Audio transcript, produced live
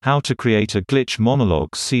How to Create a Glitch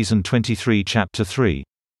Monologues Season 23 Chapter 3.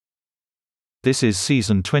 This is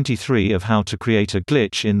Season 23 of How to Create a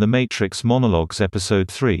Glitch in the Matrix Monologues Episode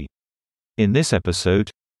 3. In this episode,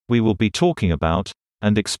 we will be talking about,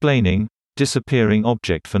 and explaining, disappearing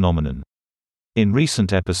object phenomenon. In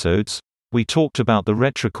recent episodes, we talked about the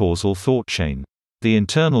retrocausal thought chain, the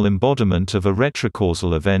internal embodiment of a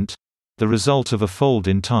retrocausal event, the result of a fold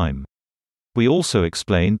in time. We also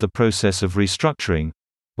explained the process of restructuring,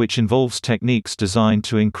 which involves techniques designed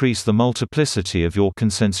to increase the multiplicity of your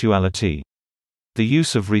consensuality. The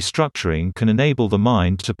use of restructuring can enable the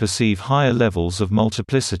mind to perceive higher levels of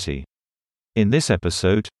multiplicity. In this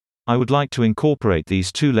episode, I would like to incorporate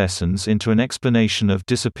these two lessons into an explanation of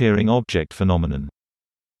disappearing object phenomenon.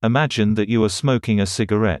 Imagine that you are smoking a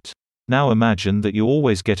cigarette. Now imagine that you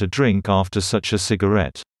always get a drink after such a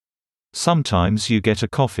cigarette. Sometimes you get a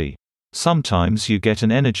coffee. Sometimes you get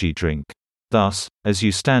an energy drink. Thus, as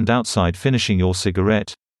you stand outside finishing your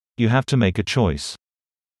cigarette, you have to make a choice.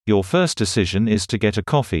 Your first decision is to get a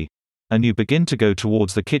coffee, and you begin to go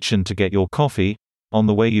towards the kitchen to get your coffee. On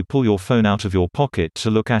the way you pull your phone out of your pocket to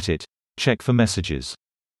look at it, check for messages.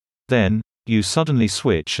 Then, you suddenly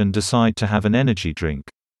switch and decide to have an energy drink.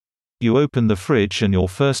 You open the fridge and your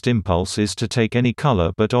first impulse is to take any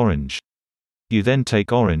color but orange. You then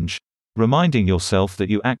take orange, reminding yourself that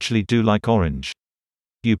you actually do like orange.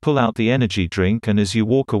 You pull out the energy drink and as you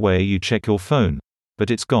walk away you check your phone,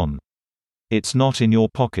 but it's gone. It's not in your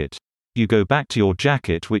pocket. You go back to your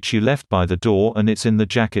jacket which you left by the door and it's in the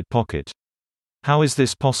jacket pocket. How is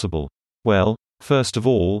this possible? Well, first of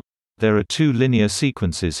all, there are two linear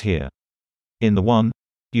sequences here. In the one,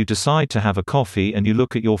 you decide to have a coffee and you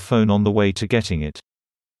look at your phone on the way to getting it.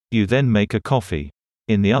 You then make a coffee.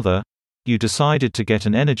 In the other, you decided to get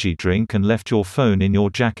an energy drink and left your phone in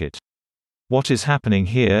your jacket. What is happening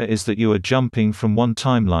here is that you are jumping from one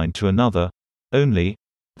timeline to another, only,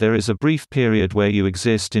 there is a brief period where you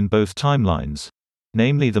exist in both timelines,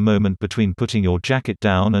 namely the moment between putting your jacket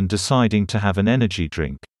down and deciding to have an energy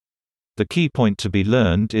drink. The key point to be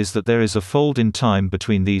learned is that there is a fold in time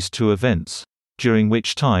between these two events, during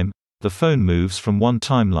which time, the phone moves from one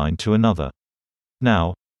timeline to another.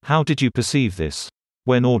 Now, how did you perceive this?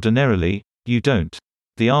 When ordinarily, you don't.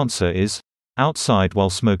 The answer is, outside while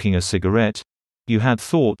smoking a cigarette, you had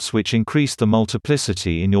thoughts which increased the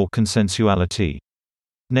multiplicity in your consensuality.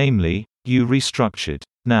 Namely, you restructured.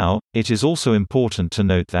 Now, it is also important to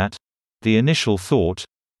note that the initial thought,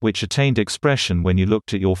 which attained expression when you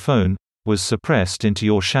looked at your phone, was suppressed into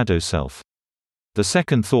your shadow self. The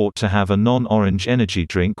second thought to have a non-orange energy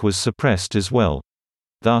drink was suppressed as well.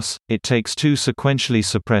 Thus, it takes two sequentially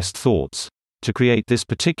suppressed thoughts to create this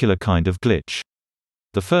particular kind of glitch.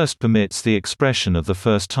 The first permits the expression of the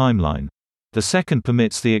first timeline. The second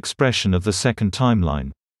permits the expression of the second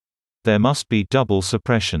timeline. There must be double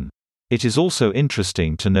suppression. It is also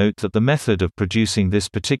interesting to note that the method of producing this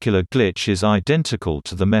particular glitch is identical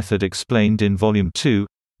to the method explained in Volume 2,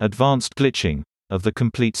 Advanced Glitching, of the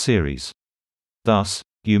complete series. Thus,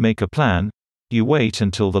 you make a plan, you wait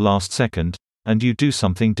until the last second, and you do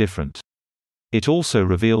something different. It also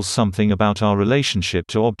reveals something about our relationship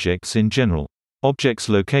to objects in general. Objects'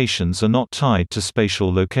 locations are not tied to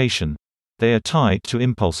spatial location. They are tied to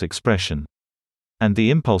impulse expression. And the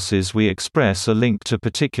impulses we express are linked to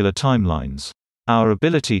particular timelines. Our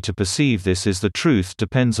ability to perceive this as the truth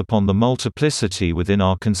depends upon the multiplicity within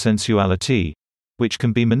our consensuality, which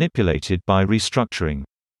can be manipulated by restructuring.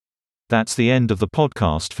 That's the end of the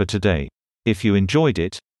podcast for today. If you enjoyed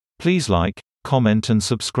it, please like, comment and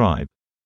subscribe.